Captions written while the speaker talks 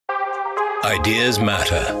Ideas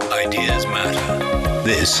matter. Ideas matter.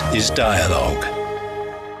 This is Dialogue.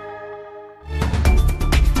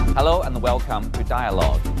 Hello and welcome to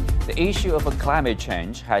Dialogue. The issue of climate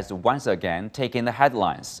change has once again taken the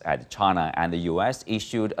headlines as China and the US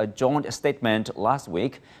issued a joint statement last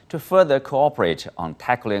week to further cooperate on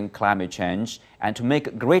tackling climate change and to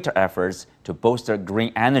make greater efforts to bolster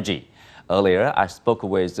green energy. Earlier, I spoke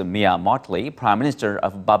with Mia Mottley, Prime Minister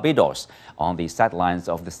of Barbados, on the sidelines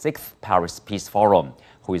of the 6th Paris Peace Forum,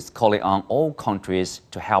 who is calling on all countries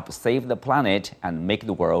to help save the planet and make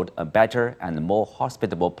the world a better and more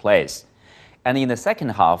hospitable place. And in the second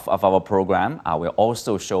half of our program, I will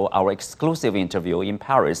also show our exclusive interview in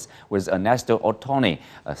Paris with Ernesto Ottone,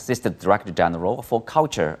 Assistant Director General for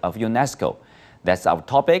Culture of UNESCO. That's our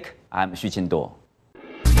topic. I'm Xu Qinduo.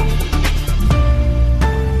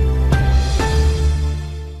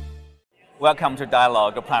 Welcome to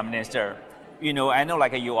Dialogue, Prime Minister. I know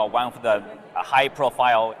you are one of the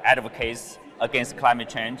high-profile advocates against climate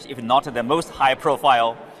change, if not the most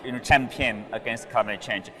high-profile champion against climate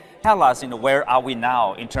change. Tell us, where are we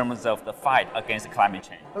now in terms of the fight against climate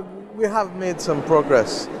change? We have made some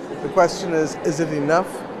progress. The question is it enough,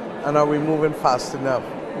 and are we moving fast enough?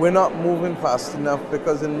 We're not moving fast enough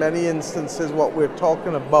because in many instances what we're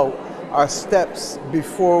talking about are steps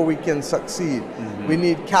before we can succeed. Mm-hmm. We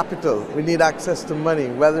need capital, we need access to money,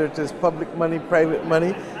 whether it is public money, private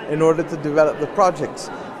money, in order to develop the projects.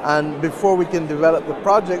 And before we can develop the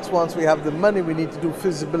projects, once we have the money, we need to do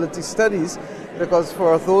feasibility studies, because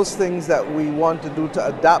for those things that we want to do to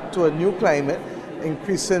adapt to a new climate,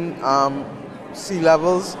 increasing sea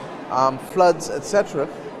levels, floods, etc.,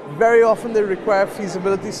 very often they require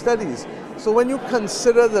feasibility studies. So when you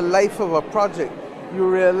consider the life of a project, you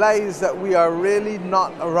realize that we are really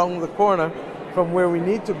not around the corner from where we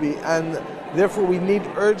need to be, and therefore we need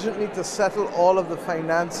urgently to settle all of the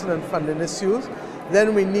financing and funding issues.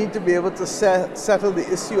 Then we need to be able to settle the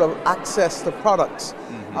issue of access to products.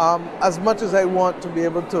 Mm-hmm. As much as I want to be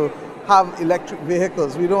able to have electric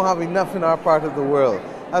vehicles, we don't have enough in our part of the world.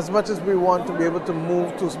 As much as we want to be able to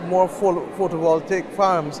move to more photovoltaic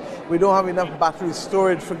farms, we don't have enough battery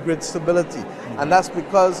storage for grid stability. Mm-hmm. And that's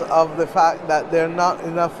because of the fact that there are not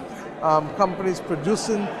enough companies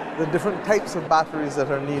producing the different types of batteries that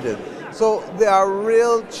are needed. So there are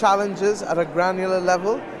real challenges at a granular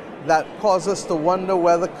level that cause us to wonder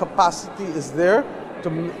whether capacity is there to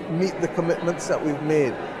meet the commitments that we've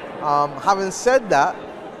made. Having said that,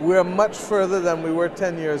 we're much further than we were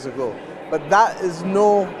 10 years ago. But that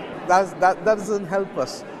doesn't help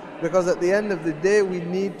us, because at the end of the day, we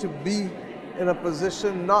need to be in a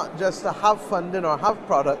position not just to have funding or have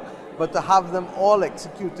product, but to have them all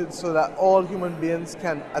executed so that all human beings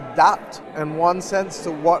can adapt in one sense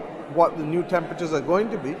to what the new temperatures are going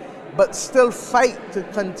to be, but still fight to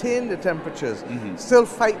contain the temperatures, mm-hmm. Still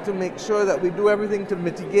fight to make sure that we do everything to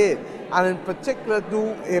mitigate, and in particular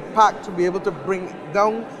do a pact to be able to bring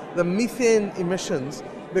down the methane emissions,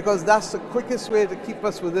 because that's the quickest way to keep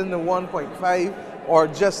us within the 1.5 or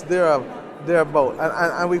just thereabout.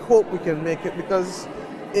 And we hope we can make it, because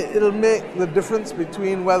it'll make the difference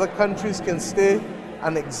between whether countries can stay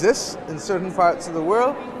and exist in certain parts of the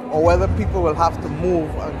world, or whether people will have to move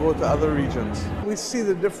and go to other regions. We see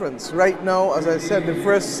the difference. Right now, as I said, the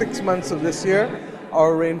first 6 months of this year,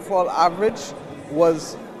 our rainfall average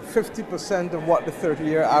was 50% of what the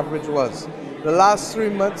 30-year average was. The last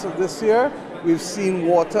 3 months of this year, we've seen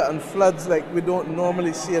water and floods like we don't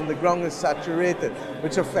normally see, and the ground is saturated,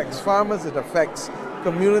 which affects farmers, it affects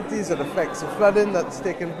communities, it affects the flooding that's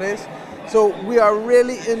taking place. So we are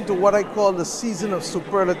really into what I call the season of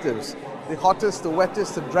superlatives. The hottest, the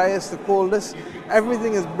wettest, the driest, the coldest,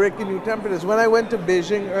 everything is breaking new temperatures. When I went to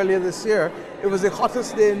Beijing earlier this year, it was the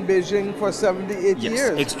hottest day in Beijing for 78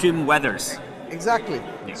 years. Extreme weathers. Exactly.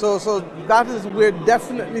 Yeah. So that is, we're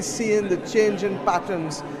definitely seeing the change in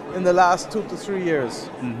patterns in the last 2 to 3 years.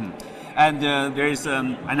 Mm-hmm. And there is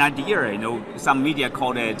an idea, some media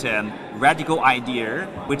call it radical idea,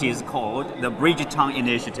 which is called the Bridgetown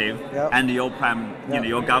Initiative, yep. And your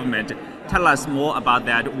your government. Tell us more about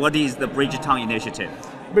that. What is the Bridgetown Initiative?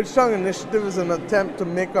 Bridgetown Initiative is an attempt to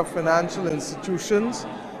make our financial institutions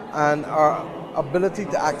and our ability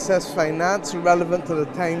to access finance relevant to the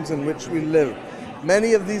times in which we live.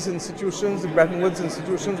 Many of these institutions, the Bretton Woods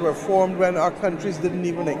institutions, were formed when our countries didn't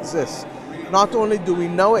even exist. Not only do we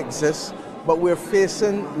now exist, but we're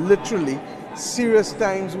facing literally serious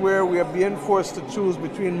times where we are being forced to choose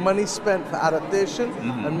between money spent for adaptation,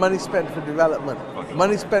 mm-hmm. and money spent for development. Okay.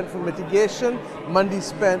 Money spent for mitigation, money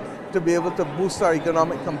spent to be able to boost our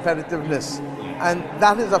economic competitiveness. And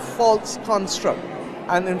that is a false construct.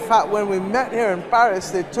 And in fact, when we met here in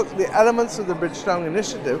Paris, they took the elements of the Bridgetown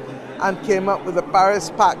Initiative and came up with the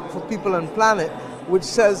Paris Pact for People and Planet, which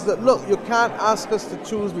says that, look, you can't ask us to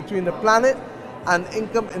choose between the planet and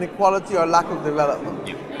income inequality or lack of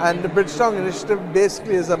development. And the Bridgetown Initiative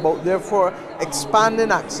basically is about, therefore,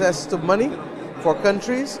 expanding access to money for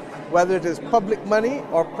countries, whether it is public money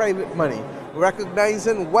or private money,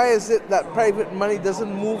 recognizing why is it that private money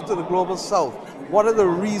doesn't move to the global south. What are the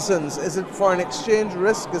reasons? Is it foreign exchange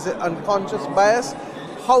risk? Is it unconscious bias?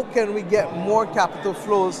 How can we get more capital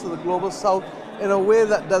flows to the global south in a way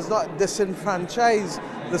that does not disenfranchise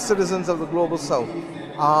the citizens of the global south?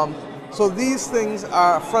 So these things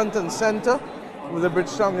are front and center with the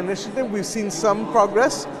Bridgetown Initiative. We've seen some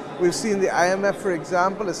progress. We've seen the IMF, for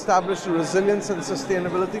example, establish a Resilience and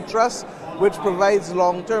Sustainability Trust, which provides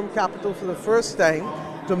long-term capital for the first time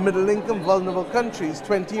to middle-income vulnerable countries,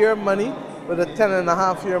 20-year money with a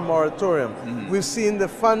 10.5-year moratorium. We've seen the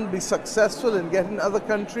fund be successful in getting other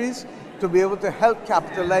countries to be able to help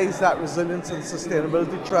capitalize that Resilience and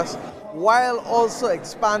Sustainability Trust, while also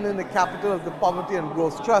expanding the capital of the Poverty and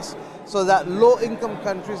Growth Trust so that low-income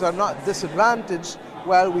countries are not disadvantaged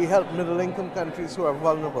while we help middle-income countries who are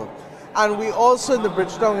vulnerable. And we also, in the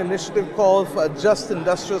Bridgetown Initiative, call for a just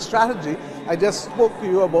industrial strategy. I just spoke to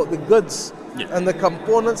you about the goods and the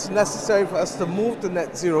components necessary for us to move to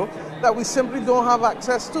net zero that we simply don't have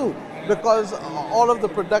access to, because all of the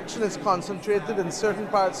production is concentrated in certain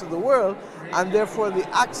parts of the world, and therefore the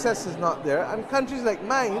access is not there. And countries like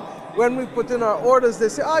mine, when we put in our orders, they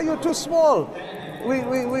say, you're too small.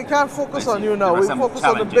 We can't focus on you now. We focus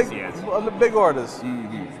on the big orders.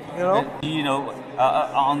 You know,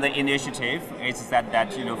 on the initiative, it's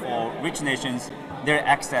that for rich nations, their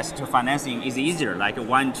access to financing is easier, like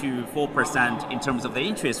 1 to 4% in terms of the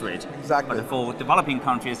interest rate. Exactly. But for developing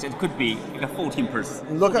countries, it could be like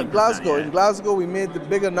 14%. Look at Glasgow. In Glasgow, we made the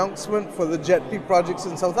big announcement for the JETP projects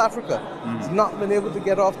in South Africa. It's not been able to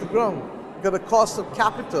get off the ground because the cost of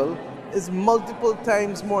capital is multiple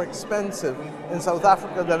times more expensive in South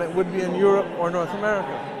Africa than it would be in Europe or North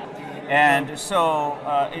America. And so,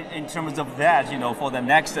 in terms of that, for the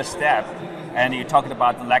next step, and you're talking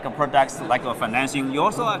about the lack of products, lack of financing, you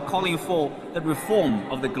also are calling for the reform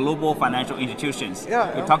of the global financial institutions.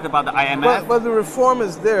 Yeah. You talked about the IMF. Well, the reform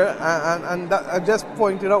is there, and that, I just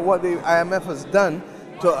pointed out what the IMF has done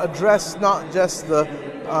to address not just the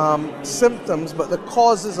symptoms, but the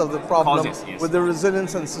causes of the problem with the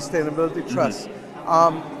Resilience and Sustainability Trust.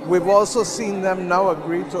 We've also seen them now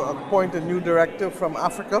agree to appoint a new director from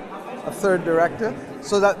Africa, a third director,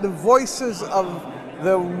 so that the voices of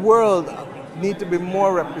the world need to be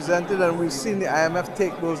more represented, and we've seen the IMF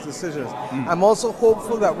take those decisions. I'm also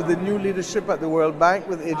hopeful that with the new leadership at the World Bank,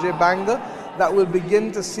 with AJ Banga, that we'll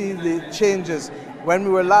begin to see the changes. When we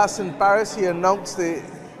were last in Paris, he announced the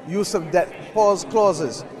use of debt pause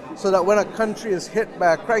clauses, so that when a country is hit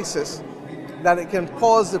by a crisis, that it can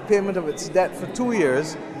pause the payment of its debt for 2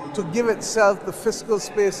 years to give itself the fiscal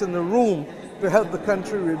space in the room to help the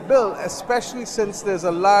country rebuild, especially since there's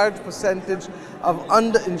a large percentage of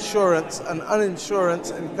underinsurance and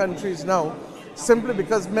uninsurance in countries now, simply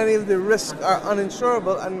because many of the risks are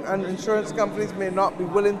uninsurable, and insurance companies may not be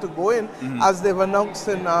willing to go in, as they've announced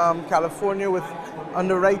in California with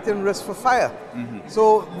underwriting risk for fire.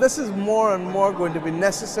 So this is more and more going to be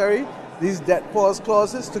necessary, these debt pause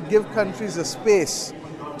clauses, to give countries a space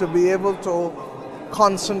to be able to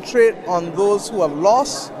concentrate on those who have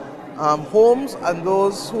lost homes and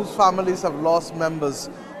those whose families have lost members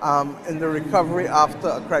in the recovery after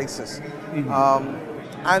a crisis.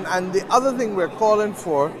 And the other thing we're calling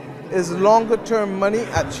for is longer term money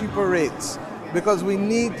at cheaper rates, because we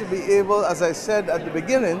need to be able, as I said at the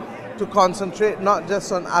beginning, to concentrate not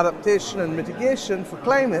just on adaptation and mitigation for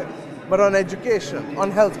climate, but on education,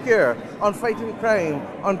 on healthcare, on fighting crime,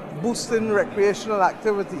 on boosting recreational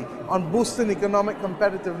activity, on boosting economic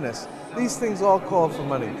competitiveness. These things all call for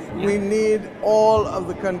money. We need all of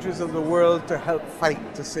the countries of the world to help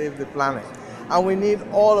fight to save the planet. And we need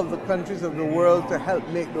all of the countries of the world to help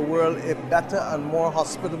make the world a better and more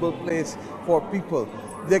hospitable place for people.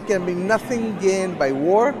 There can be nothing gained by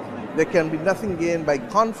war, there can be nothing gained by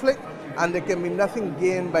conflict, and there can be nothing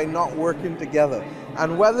gained by not working together.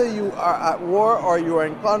 And whether you are at war or you are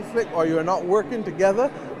in conflict or you are not working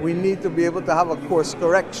together, we need to be able to have a course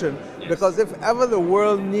correction, because if ever the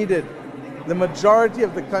world needed the majority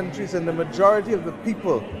of the countries and the majority of the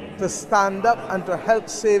people to stand up and to help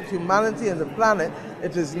save humanity and the planet,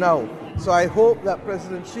 it is now. So I hope that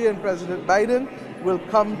President Xi and President Biden will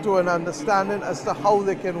come to an understanding as to how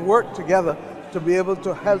they can work together to be able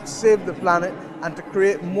to help save the planet and to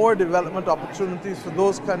create more development opportunities for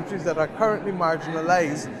those countries that are currently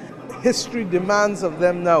marginalized. History demands of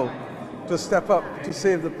them now to step up to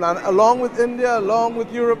save the planet, along with India, along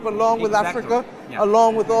with Europe, along with Africa,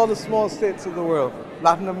 along with all the small states of the world,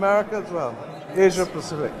 Latin America as well, Asia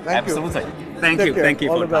Pacific. Thank you. Absolutely. Thank Take you. care. Thank you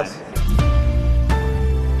all for the your best. time.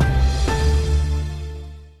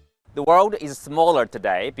 The world is smaller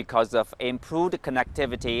today because of improved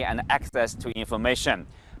connectivity and access to information.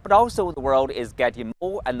 But also the world is getting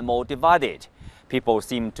more and more divided. People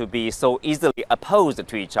seem to be so easily opposed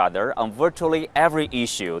to each other on virtually every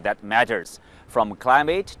issue that matters, from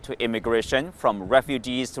climate to immigration, from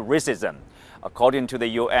refugees to racism. According to the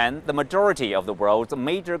UN, the majority of the world's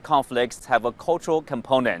major conflicts have a cultural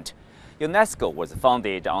component. UNESCO was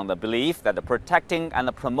founded on the belief that protecting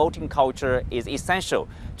and promoting culture is essential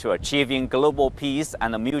to achieving global peace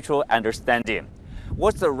and mutual understanding.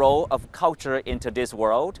 What's the role of culture in today's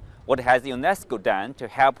world? What has UNESCO done to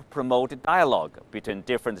help promote dialogue between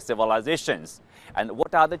different civilizations? And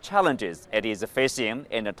what are the challenges it is facing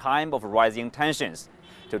in a time of rising tensions?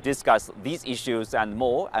 To discuss these issues and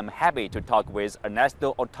more, I'm happy to talk with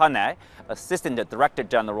Ernesto Ottone, Assistant Director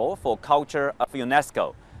General for Culture of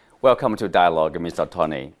UNESCO. Welcome to Dialogue, Mr.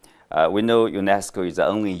 Ottone. We know UNESCO is the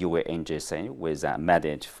only UN agency with a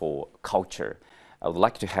mandate for culture. I would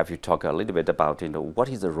like to have you talk a little bit about what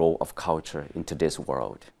is the role of culture in today's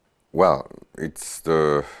world. Well, as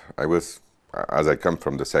I come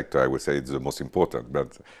from the sector, I would say it's the most important,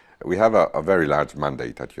 but we have a very large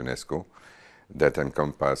mandate at UNESCO that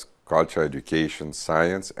encompasses culture, education,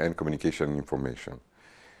 science, and communication and information.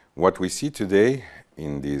 What we see today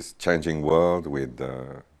in this changing world with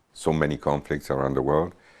so many conflicts around the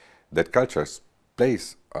world, that culture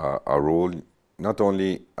plays a role not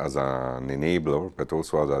only as an enabler, but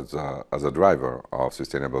also as a driver of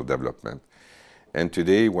sustainable development. And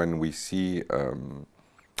today, when we see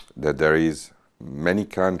that there is many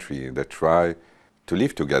countries that try to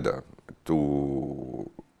live together, to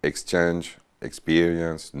exchange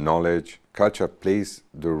experience, knowledge, culture plays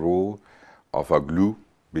the role of a glue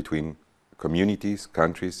between communities,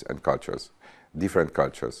 countries, and cultures, different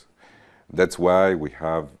cultures. That's why we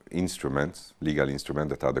have instruments, legal instruments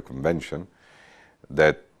that are the convention,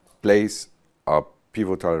 that plays a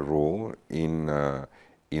pivotal role in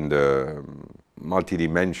the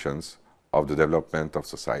multi-dimensions of the development of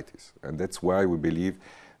societies. And that's why we believe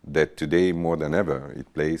that today, more than ever,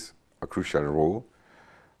 it plays a crucial role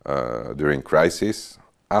during crisis,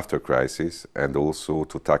 after crisis, and also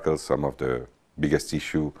to tackle some of the biggest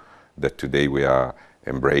issues that today we are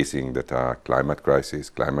embracing, that are climate crisis,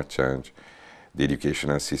 climate change, the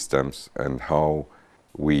educational systems, and how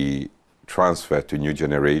we transfer to new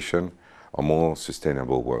generation a more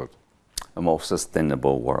sustainable world. A more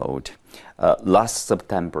sustainable world. Last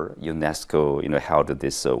September, UNESCO held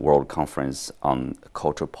this World Conference on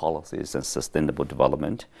Cultural Policies and Sustainable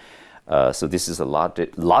Development. So this is the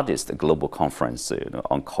largest global conference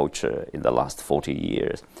on culture in the last 40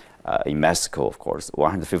 years. In Mexico, of course,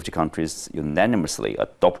 150 countries unanimously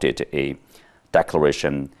adopted a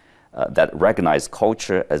declaration that recognized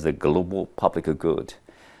culture as a global public good.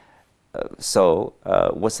 So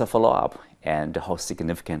what's the follow-up and how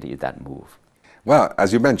significant is that move? Well,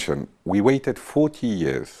 as you mentioned, we waited 40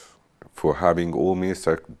 years for having all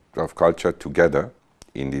ministers of culture together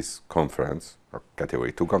in this conference, or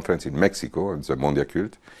Category 2 conference in Mexico, it's the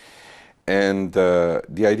Mondiacult. And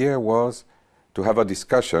the idea was to have a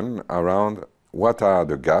discussion around what are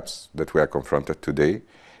the gaps that we are confronted today,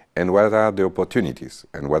 and what are the opportunities,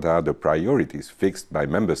 and what are the priorities fixed by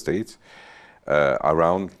member states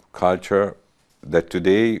around culture that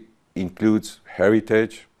today includes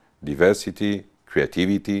heritage, diversity,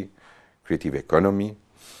 creativity, creative economy.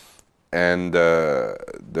 And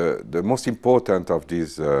the most important of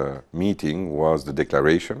this meeting was the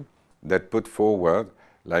declaration that put forward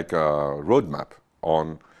like a roadmap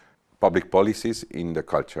on public policies in the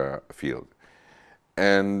culture field.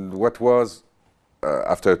 And what was,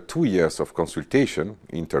 after 2 years of consultation,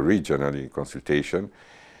 interregional consultation,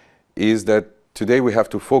 is that today we have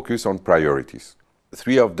to focus on priorities.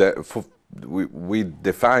 We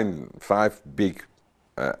defined 5 big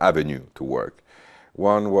avenues to work.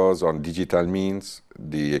 One was on digital means,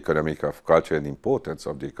 the economic of culture and the importance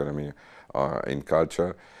of the economy in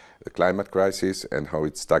culture, the climate crisis and how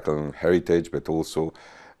it's tackling heritage, but also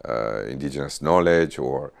indigenous knowledge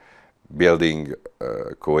or building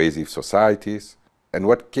cohesive societies. And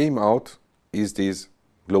what came out is this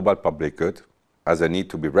global public good as a need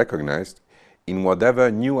to be recognized in whatever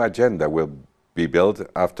new agenda will be built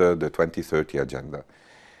after the 2030 agenda.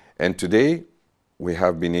 And today, we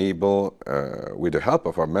have been able, with the help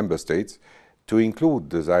of our member states, to include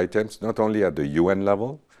those items not only at the UN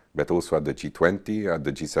level, but also at the G20, at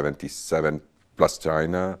the G77 plus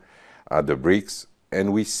China, at the BRICS.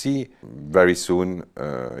 And we see very soon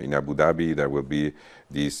in Abu Dhabi there will be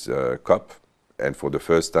this COP. And for the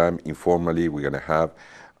first time, informally, we're going to have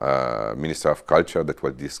a Minister of Culture that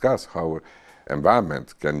will discuss how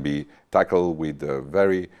environment can be tackled with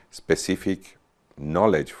very specific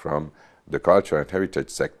knowledge from the culture and heritage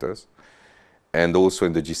sectors, and also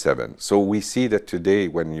in the G7. So we see that today,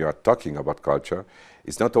 when you are talking about culture,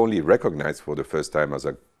 it's not only recognized for the first time as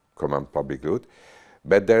a common public good,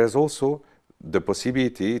 but there is also the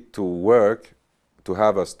possibility to work to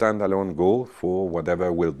have a standalone goal for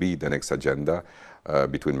whatever will be the next agenda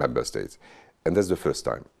between member states. And that's the first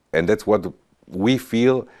time. And that's what we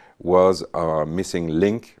feel was a missing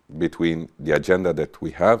link between the agenda that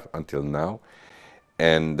we have until now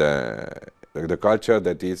and the culture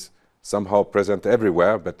that is somehow present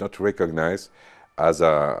everywhere but not recognized as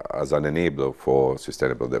an enabler for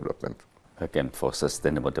sustainable development. Again, for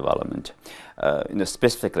sustainable development.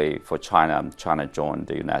 Specifically for China, China joined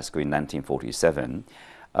the UNESCO in 1947.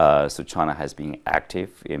 So China has been active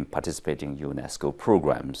in participating in UNESCO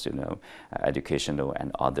programs, educational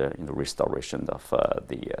and other restoration of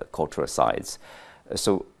the cultural sites.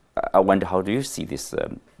 So I wonder, how do you see this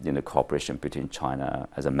cooperation between China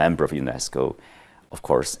as a member of UNESCO, of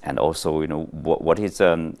course, and also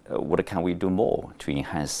what can we do more to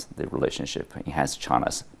enhance the relationship, enhance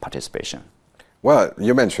China's participation? Well,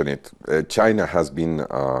 you mentioned it. China has been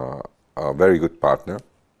a very good partner,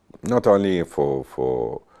 not only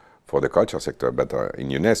for the culture sector, but in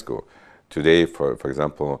UNESCO. Today, for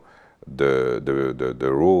example, the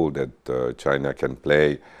role that China can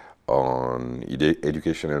play on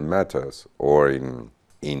educational matters or in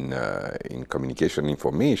communication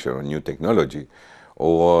information or new technology,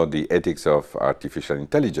 or the ethics of artificial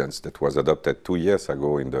intelligence that was adopted 2 years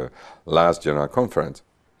ago in the last General Conference.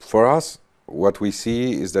 For us, what we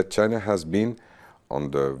see is that China has been on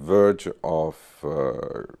the verge of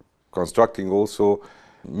constructing also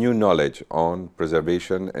new knowledge on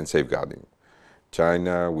preservation and safeguarding.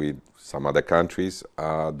 China, with some other countries,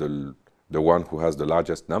 are the one who has the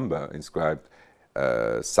largest number inscribed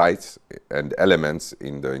sites and elements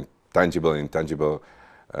in the tangible and intangible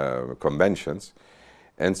conventions.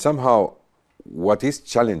 And somehow, what is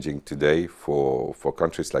challenging today for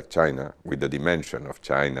countries like China, with the dimension of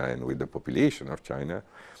China and with the population of China,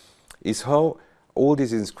 is how all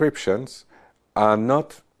these inscriptions are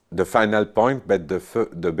not the final point, but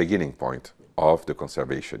the beginning point of the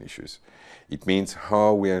conservation issues. It means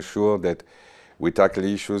how we ensure that we tackle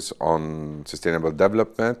issues on sustainable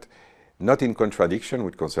development, not in contradiction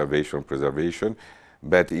with conservation and preservation,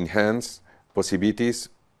 but enhance possibilities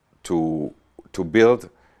to build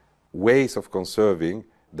ways of conserving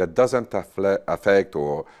that doesn't affect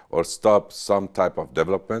or stop some type of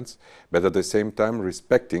developments, but at the same time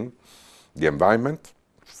respecting the environment,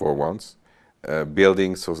 for once,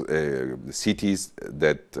 building cities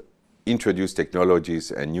that introduce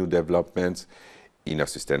technologies and new developments in a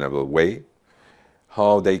sustainable way,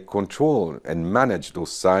 how they control and manage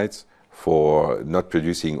those sites for not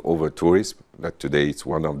producing over-tourism, that today is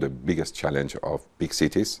one of the biggest challenges of big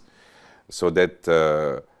cities, so that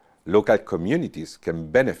local communities can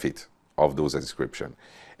benefit of those inscriptions.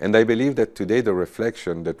 And I believe that today the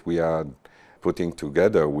reflection that we are putting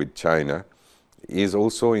together with China is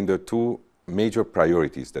also in the two major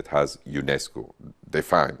priorities that has UNESCO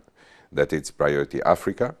defined, that it's priority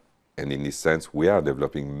Africa, and in this sense we are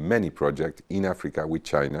developing many projects in Africa with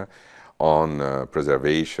China on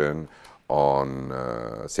preservation, on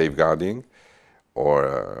safeguarding,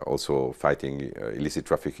 or also fighting illicit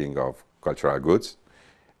trafficking of cultural goods.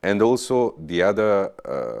 And also the other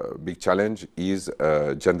big challenge is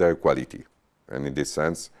gender equality. And in this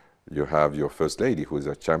sense, you have your First Lady, who is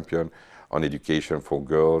a champion on education for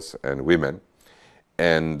girls and women.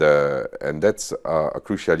 And that's a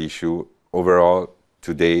crucial issue. Overall,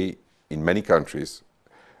 today, in many countries,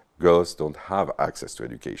 girls don't have access to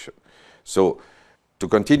education. So to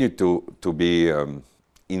continue to be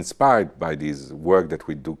inspired by this work that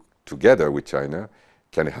we do together with China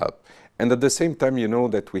can help. And at the same time, you know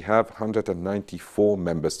that we have 194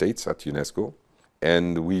 member states at UNESCO,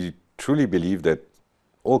 and we truly believe that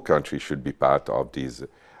all countries should be part of this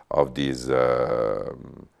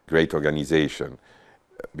great organization,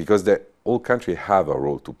 because all countries have a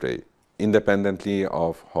role to play, independently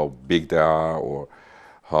of how big they are or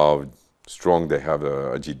how strong they have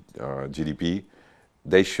a GDP.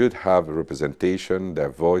 They should have representation, their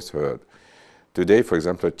voice heard. Today, for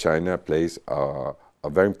example, China plays a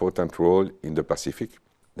very important role in the Pacific.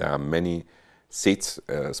 There are many seats,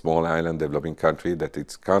 a small island developing country, that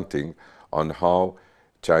it's counting on how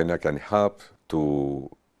China can help to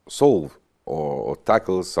solve or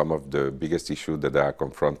tackle some of the biggest issues that are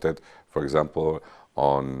confronted, for example,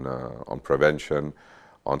 on prevention,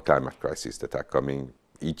 on climate crisis that are coming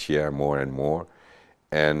each year more and more.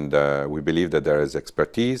 And we believe that there is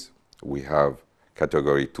expertise. We have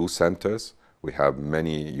Category 2 centers. We have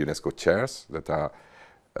many UNESCO chairs that are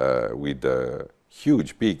with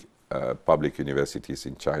huge, big public universities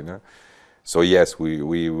in China. So yes,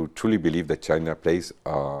 we truly believe that China plays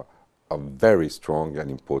a very strong and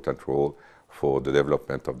important role for the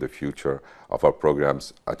development of the future of our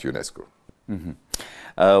programs at UNESCO.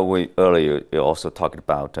 Mm-hmm. We earlier also talked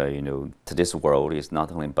about, today's world is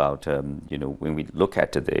not only about, when we look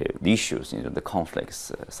at the issues, the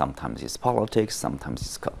conflicts, sometimes it's politics, sometimes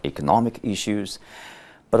it's economic issues,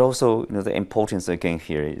 but also, the importance again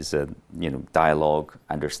here is, dialogue,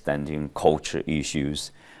 understanding culture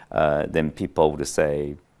issues. Then people would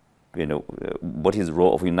say, what is the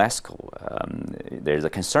role of UNESCO? There's a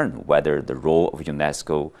concern whether the role of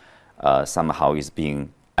UNESCO somehow is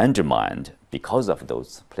being undermined because of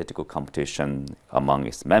those political competition among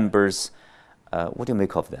its members. What do you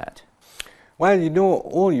make of that? Well,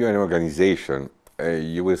 all UN organizations,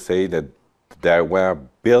 you will say that they were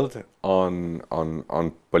built on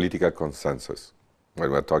political consensus.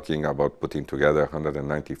 When we're talking about putting together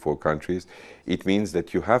 194 countries, it means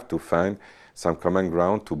that you have to find some common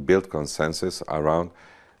ground to build consensus around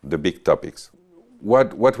the big topics.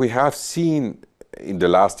 What we have seen in the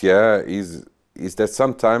last year is that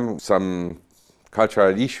sometimes some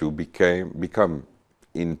cultural issue become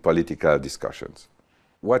in political discussions.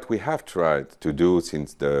 What we have tried to do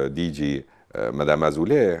since the DG, Madame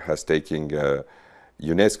Azoulay, has taken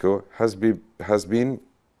UNESCO, has been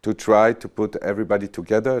to try to put everybody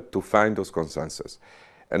together to find those consensus.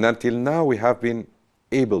 And until now, we have been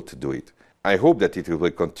able to do it. I hope that it will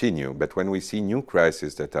continue, but when we see new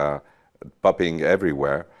crises that are popping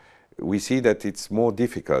everywhere, we see that it's more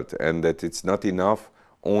difficult and that it's not enough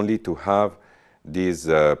only to have these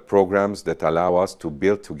programs that allow us to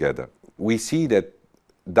build together. We see that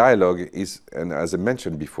dialogue is, and as I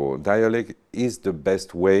mentioned before, dialogue is the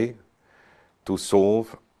best way to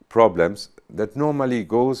solve problems that normally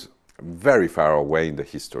goes very far away in the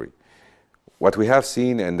history. What we have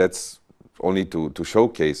seen, and that's only to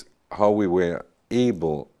showcase how we were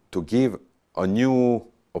able to give a new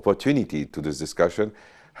opportunity to this discussion,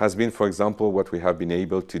 has been, for example, what we have been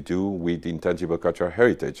able to do with intangible cultural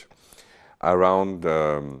heritage around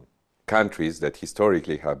countries that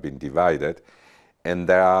historically have been divided, and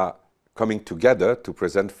they are coming together to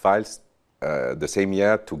present files the same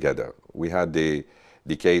year together. We had the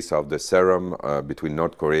case of the serum between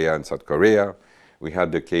North Korea and South Korea. We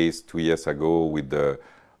had the case 2 years ago with the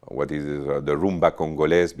rumba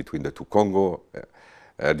Congolese between the two Congo,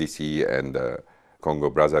 RDC and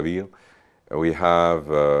Congo-Brazzaville. We have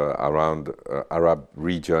around Arab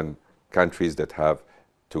region countries that have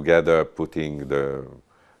together putting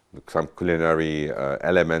some culinary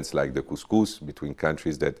elements like the couscous between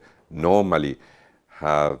countries that normally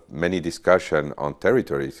have many discussion on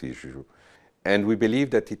territory issues. And we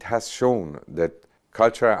believe that it has shown that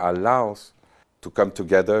culture allows to come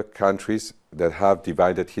together countries that have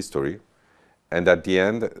divided history, and at the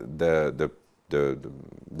end,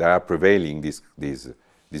 they are prevailing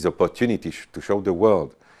these opportunities to show the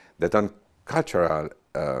world that on cultural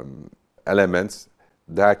elements,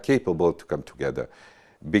 they are capable to come together.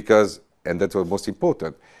 Because, and that's what's most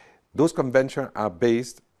important, those conventions are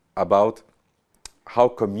based about how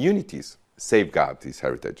communities safeguard this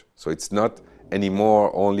heritage. So it's not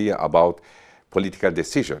anymore only about political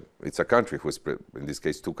decision. It's a country who is, in this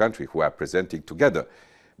case, two countries who are presenting together.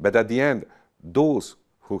 But at the end, those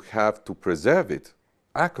who have to preserve it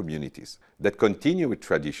are communities that continue with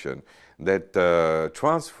tradition, that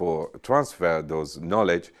transfer those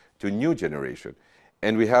knowledge to new generation.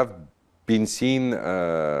 And we have been seeing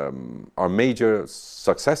our major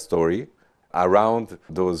success story around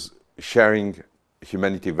those sharing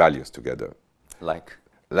humanity values together. Like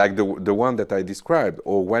the one that I described,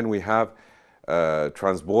 or when we have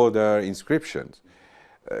transborder inscriptions.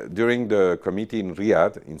 During the committee in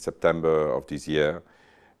Riyadh in September of this year,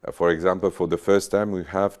 for example, for the first time we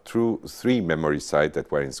have three memory sites that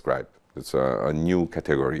were inscribed. It's a new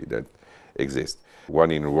category that exists.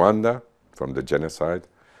 One in Rwanda, from the genocide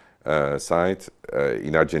site,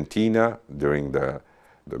 in Argentina during the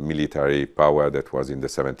military power that was in the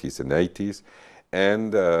 70s and 80s,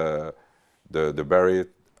 and the buried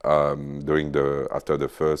after the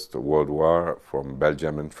First World War from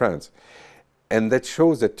Belgium and France. And that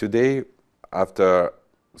shows that today, after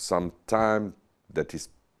some time that is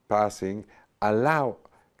passing allow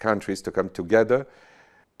countries to come together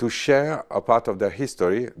to share a part of their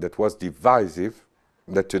history that was divisive,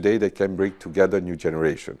 that today they can bring together new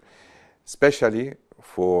generation, especially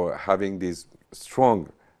for having this strong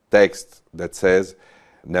text that says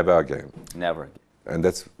never again. Never again. And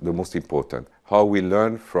that's the most important. How we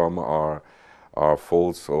learn from our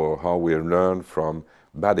faults, or how we learn from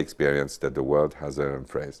bad experience that the world has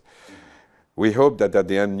faced. We hope that at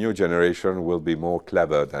the end, new generation will be more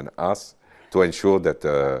clever than us to ensure that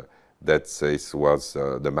this was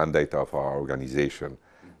the mandate of our organization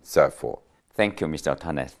served for. Thank you, Mr.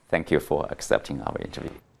 Ottone. Thank you for accepting our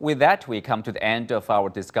interview. With that, we come to the end of our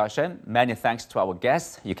discussion. Many thanks to our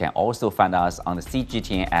guests. You can also find us on the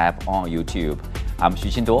CGTN app on YouTube. I'm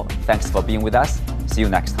Xu Qinduo. Thanks for being with us. See you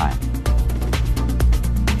next time.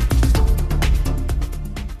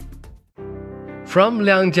 From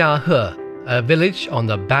Liangjiahe, a village on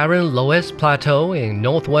the barren Loess Plateau in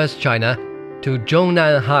northwest China, to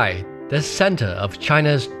Zhongnanhai, the center of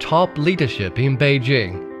China's top leadership in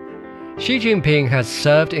Beijing. Xi Jinping has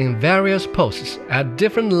served in various posts at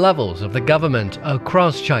different levels of the government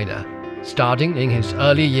across China, starting in his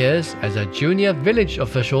early years as a junior village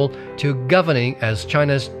official to governing as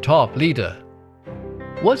China's top leader.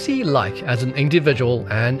 What's he like as an individual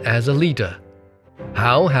and as a leader?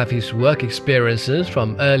 How have his work experiences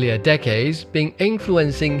from earlier decades been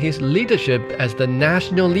influencing his leadership as the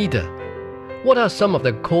national leader? What are some of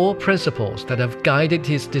the core principles that have guided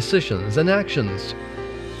his decisions and actions?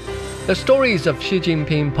 The Stories of Xi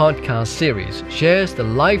Jinping podcast series shares the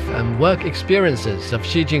life and work experiences of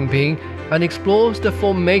Xi Jinping and explores the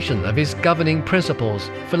formation of his governing principles,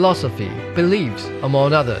 philosophy, beliefs,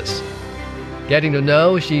 among others. Getting to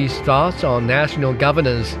know Xi's thoughts on national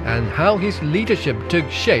governance and how his leadership took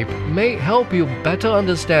shape may help you better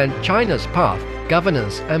understand China's path,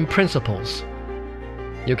 governance, and principles.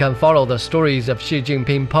 You can follow the Stories of Xi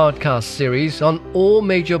Jinping podcast series on all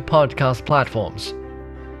major podcast platforms.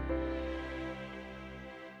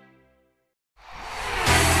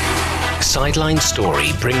 Sideline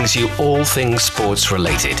Story brings you all things sports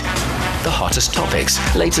related. The hottest topics,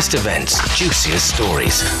 latest events, juiciest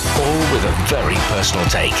stories, all with a very personal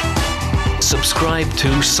take. Subscribe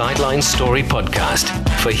to Sideline Story Podcast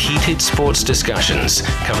for heated sports discussions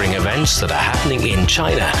covering events that are happening in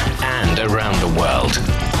China and around the world.